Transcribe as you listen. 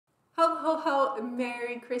ho ho,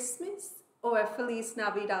 Merry Christmas or Feliz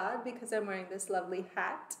Navidad because I'm wearing this lovely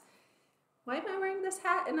hat. Why am I wearing this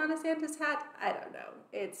hat and not a Santa's hat? I don't know.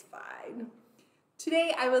 It's fine.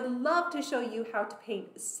 Today I would love to show you how to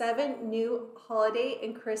paint 7 new holiday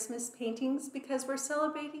and Christmas paintings because we're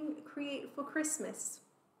celebrating Create for Christmas.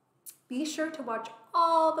 Be sure to watch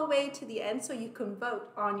all the way to the end so you can vote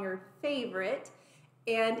on your favorite,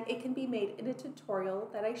 and it can be made in a tutorial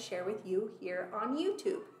that I share with you here on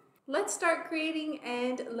YouTube. Let's start creating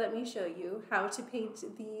and let me show you how to paint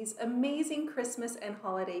these amazing Christmas and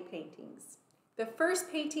holiday paintings. The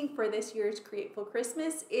first painting for this year's Create for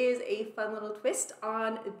Christmas is a fun little twist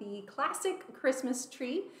on the classic Christmas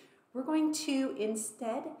tree. We're going to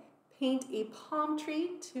instead paint a palm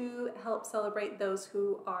tree to help celebrate those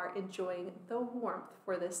who are enjoying the warmth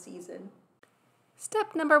for this season.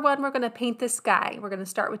 Step number 1, we're going to paint the sky. We're going to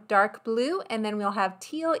start with dark blue, and then we'll have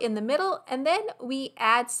teal in the middle, and then we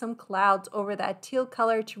add some clouds over that teal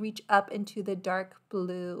color to reach up into the dark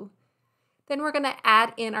blue. Then we're going to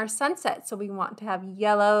add in our sunset, so we want to have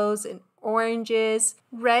yellows and oranges,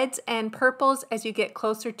 reds and purples as you get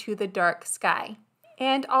closer to the dark sky.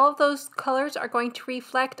 And all of those colors are going to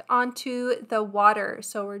reflect onto the water,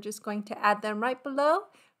 so we're just going to add them right below,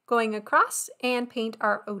 going across, and paint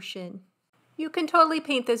our ocean. You can totally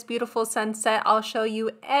paint this beautiful sunset. I'll show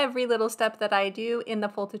you every little step that I do in the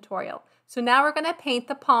full tutorial. So now we're going to paint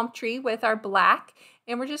the palm tree with our black,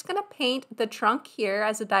 and we're just going to paint the trunk here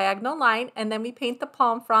as a diagonal line, and then we paint the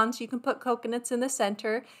palm fronds. You can put coconuts in the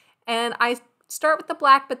center, and I start with the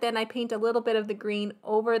black, but then I paint a little bit of the green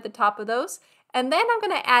over the top of those. And then I'm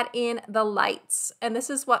going to add in the lights, and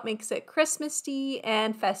this is what makes it Christmassy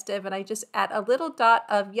and festive, and I just add a little dot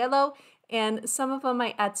of yellow, and some of them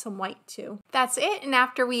I add some white too. That's it, and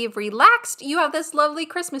after we've relaxed, you have this lovely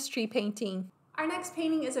Christmas tree painting. Our next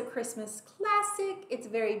painting is a Christmas classic. It's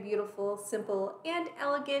very beautiful, simple, and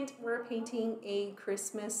elegant. We're painting a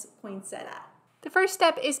Christmas poinsettia. The first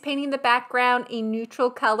step is painting the background a neutral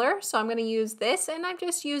color, so I'm going to use this, and I'm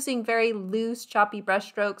just using very loose, choppy brush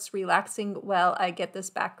strokes, relaxing while I get this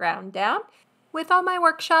background down. With all my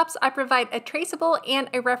workshops, I provide a traceable and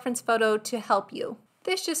a reference photo to help you.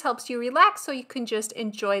 This just helps you relax so you can just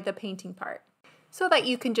enjoy the painting part. So that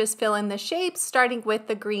you can just fill in the shapes, starting with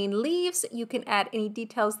the green leaves. You can add any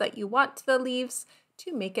details that you want to the leaves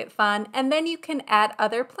to make it fun. And then you can add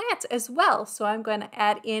other plants as well. So I'm going to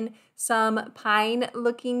add in some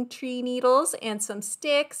pine-looking tree needles and some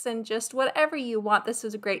sticks and just whatever you want. This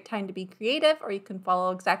is a great time to be creative, or you can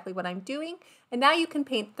follow exactly what I'm doing. And now you can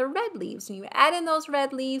paint the red leaves. And you add in those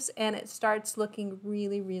red leaves and it starts looking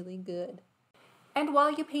really, really good. And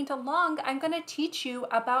while you paint along, I'm going to teach you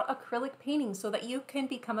about acrylic painting so that you can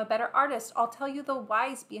become a better artist. I'll tell you the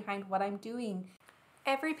whys behind what I'm doing.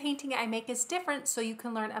 Every painting I make is different, so you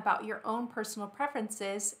can learn about your own personal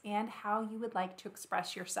preferences and how you would like to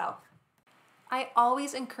express yourself. I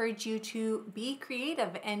always encourage you to be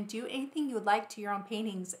creative and do anything you would like to your own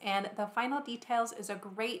paintings, and the final details is a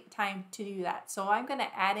great time to do that. So I'm going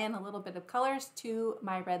to add in a little bit of colors to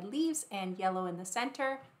my red leaves and yellow in the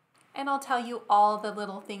center. And I'll tell you all the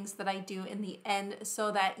little things that I do in the end so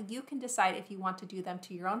that you can decide if you want to do them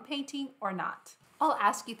to your own painting or not. I'll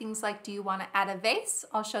ask you things like, do you want to add a vase?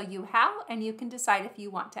 I'll show you how, and you can decide if you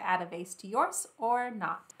want to add a vase to yours or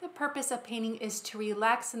not. The purpose of painting is to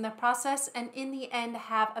relax in the process and in the end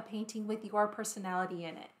have a painting with your personality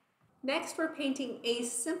in it. Next, we're painting a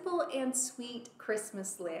simple and sweet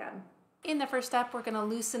Christmas lamb. In the first step, we're going to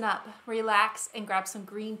loosen up, relax, and grab some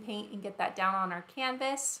green paint and get that down on our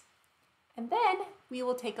canvas. And then we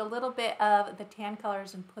will take a little bit of the tan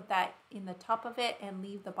colors and put that in the top of it and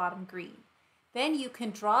leave the bottom green. Then you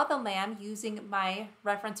can draw the lamb using my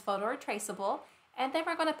reference photo or traceable, and then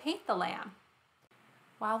we're going to paint the lamb.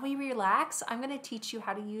 While we relax, I'm going to teach you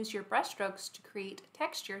how to use your brush strokes to create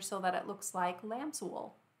texture so that it looks like lamb's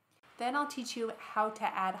wool. Then I'll teach you how to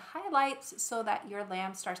add highlights so that your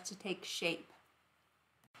lamb starts to take shape.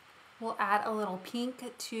 We'll add a little pink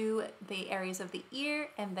to the areas of the ear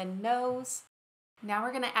and the nose. Now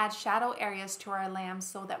we're going to add shadow areas to our lamb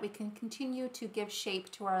so that we can continue to give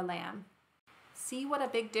shape to our lamb. See what a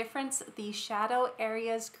big difference the shadow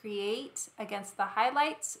areas create against the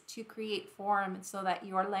highlights to create form so that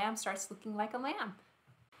your lamb starts looking like a lamb.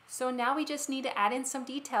 So now we just need to add in some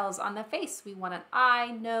details on the face. We want an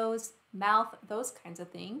eye, nose, mouth, those kinds of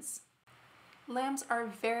things. Lambs are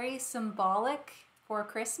very symbolic for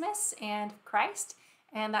Christmas and Christ,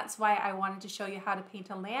 and that's why I wanted to show you how to paint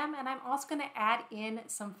a lamb. And I'm also going to add in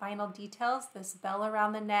some final details, this bell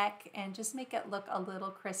around the neck, and just make it look a little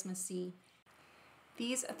Christmassy.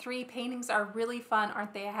 These 3 paintings are really fun,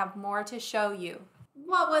 aren't they? I have more to show you.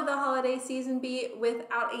 What would the holiday season be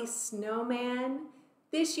without a snowman?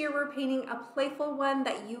 This year we're painting a playful one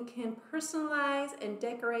that you can personalize and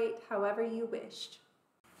decorate however you wished.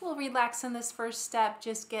 We'll relax in this first step,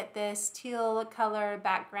 just get this teal color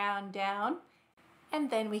background down, and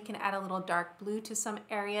then we can add a little dark blue to some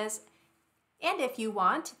areas. And if you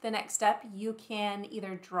want, the next step, you can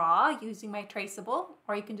either draw using my traceable,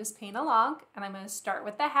 or you can just paint along. And I'm going to start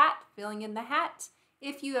with the hat, filling in the hat.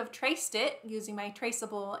 If you have traced it using my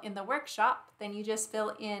traceable in the workshop, then you just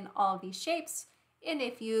fill in all of these shapes. And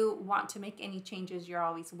if you want to make any changes, you're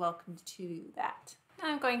always welcome to do that.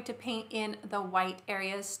 I'm going to paint in the white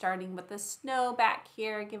areas, starting with the snow back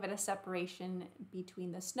here, give it a separation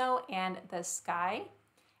between the snow and the sky.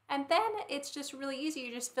 And then it's just really easy.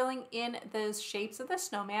 You're just filling in those shapes of the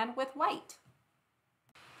snowman with white.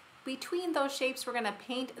 Between those shapes, we're gonna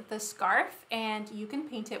paint the scarf, and you can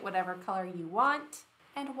paint it whatever color you want.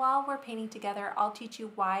 And while we're painting together, I'll teach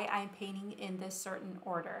you why I'm painting in this certain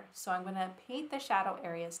order. So I'm gonna paint the shadow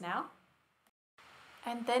areas now.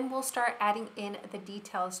 And then we'll start adding in the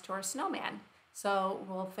details to our snowman. So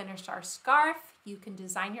we'll finish our scarf. You can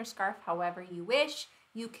design your scarf however you wish.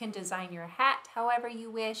 You can design your hat however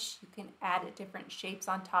you wish. You can add different shapes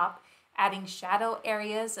on top. Adding shadow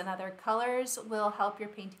areas and other colors will help your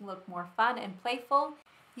painting look more fun and playful.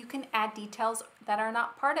 You can add details that are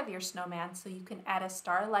not part of your snowman. So you can add a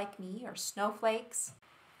star like me, or snowflakes,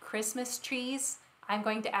 Christmas trees. I'm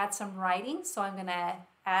going to add some writing, so I'm gonna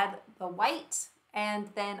add the white, and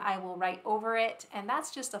then I will write over it. And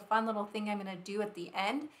that's just a fun little thing I'm gonna do at the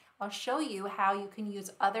end. I'll show you how you can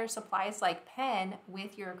use other supplies like pen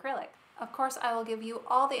with your acrylic. Of course, I will give you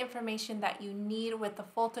all the information that you need with the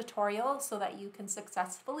full tutorial so that you can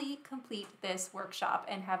successfully complete this workshop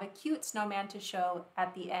and have a cute snowman to show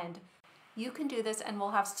at the end. You can do this and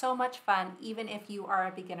we'll have so much fun even if you are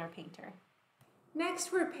a beginner painter.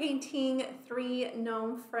 Next, we're painting 3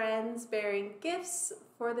 gnome friends bearing gifts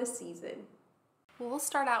for the season. We'll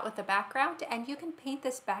start out with the background, and you can paint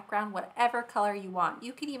this background whatever color you want.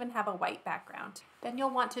 You can even have a white background. Then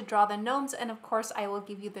you'll want to draw the gnomes, and of course I will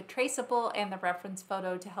give you the traceable and the reference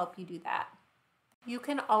photo to help you do that. You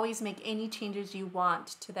can always make any changes you want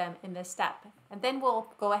to them in this step. And then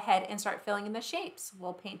we'll go ahead and start filling in the shapes.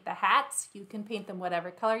 We'll paint the hats. You can paint them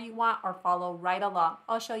whatever color you want or follow right along.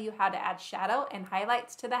 I'll show you how to add shadow and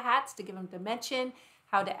highlights to the hats to give them dimension,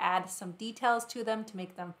 how to add some details to them to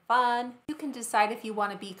make them fun. You can decide if you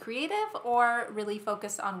want to be creative or really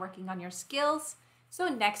focus on working on your skills. So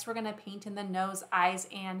next we're going to paint in the nose, eyes,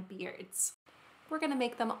 and beards. We're going to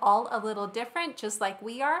make them all a little different, just like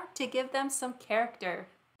we are, to give them some character.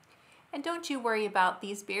 And don't you worry about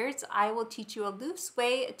these beards. I will teach you a loose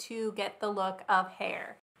way to get the look of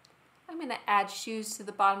hair. I'm going to add shoes to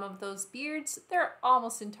the bottom of those beards. They're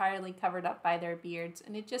almost entirely covered up by their beards,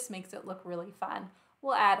 and it just makes it look really fun.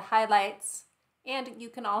 We'll add highlights, and you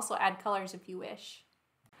can also add colors if you wish.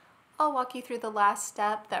 I'll walk you through the last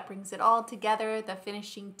step that brings it all together, the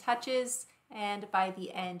finishing touches, and by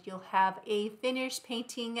the end you'll have a finished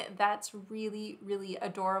painting that's really, really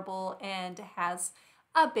adorable and has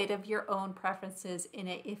a bit of your own preferences in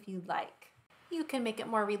it if you'd like. You can make it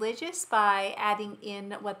more religious by adding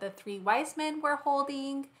in what the 3 wise men were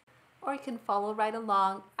holding, or you can follow right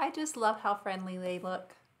along. I just love how friendly they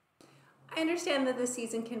look. I understand that this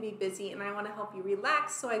season can be busy, and I want to help you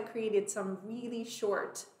relax, so I created some really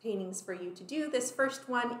short paintings for you to do. This first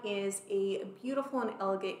one is a beautiful and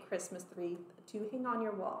elegant Christmas wreath to hang on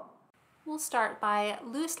your wall. We'll start by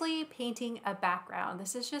loosely painting a background.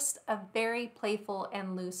 This is just a very playful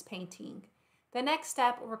and loose painting. The next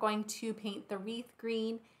step, we're going to paint the wreath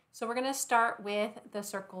green. So we're going to start with the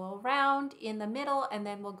circle around in the middle, and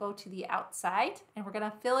then we'll go to the outside, and we're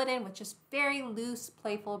going to fill it in with just very loose,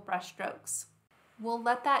 playful brush strokes. We'll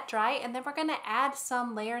let that dry, and then we're going to add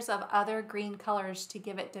some layers of other green colors to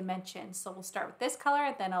give it dimension. So we'll start with this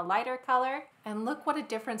color, then a lighter color, and look what a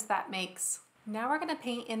difference that makes. Now we're going to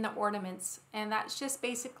paint in the ornaments, and that's just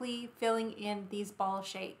basically filling in these ball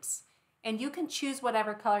shapes. And you can choose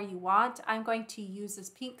whatever color you want. I'm going to use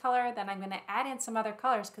this pink color, then I'm going to add in some other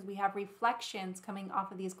colors because we have reflections coming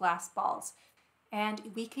off of these glass balls. And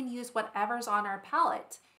we can use whatever's on our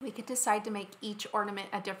palette. We could decide to make each ornament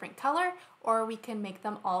a different color, or we can make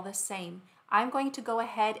them all the same. I'm going to go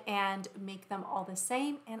ahead and make them all the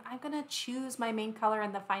same, and I'm going to choose my main color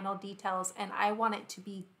in the final details, and I want it to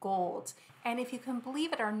be gold. And if you can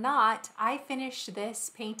believe it or not, I finished this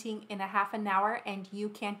painting in a half an hour, and you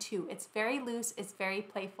can too. It's very loose, it's very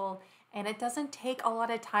playful, and it doesn't take a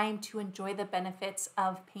lot of time to enjoy the benefits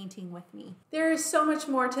of painting with me. There is so much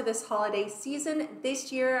more to this holiday season.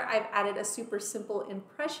 This year, I've added a super simple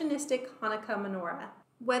impressionistic Hanukkah menorah.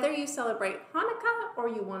 Whether you celebrate Hanukkah or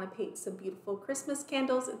you want to paint some beautiful Christmas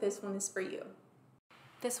candles, this one is for you.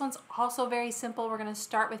 This one's also very simple. We're going to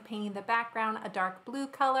start with painting the background a dark blue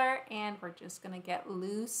color, and we're just going to get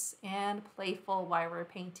loose and playful while we're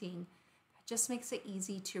painting. That just makes it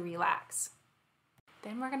easy to relax.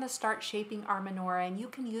 Then we're going to start shaping our menorah, and you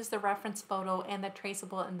can use the reference photo and the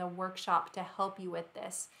traceable in the workshop to help you with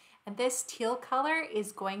this. And this teal color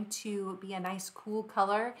is going to be a nice cool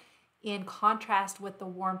color in contrast with the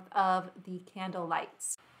warmth of the candle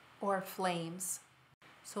lights or flames.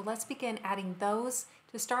 So let's begin adding those.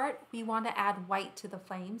 To start, we want to add white to the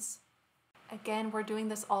flames. Again, we're doing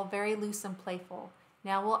this all very loose and playful.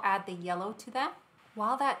 Now we'll add the yellow to that.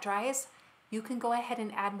 While that dries, you can go ahead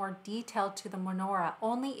and add more detail to the menorah,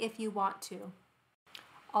 only if you want to.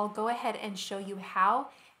 I'll go ahead and show you how,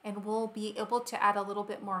 and we'll be able to add a little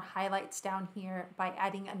bit more highlights down here by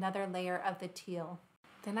adding another layer of the teal.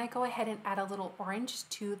 Then I go ahead and add a little orange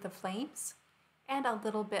to the flames and a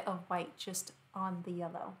little bit of white just on the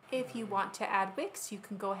yellow. If you want to add wicks, you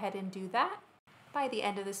can go ahead and do that. By the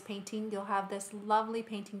end of this painting, you'll have this lovely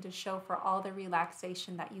painting to show for all the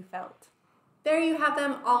relaxation that you felt. There you have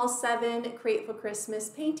them, all 7 Create for Christmas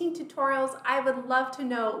painting tutorials. I would love to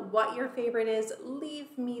know what your favorite is.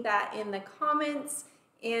 Leave me that in the comments.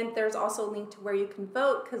 And there's also a link to where you can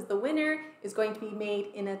vote, because the winner is going to be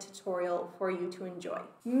made in a tutorial for you to enjoy.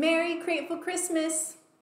 Merry Create for Christmas!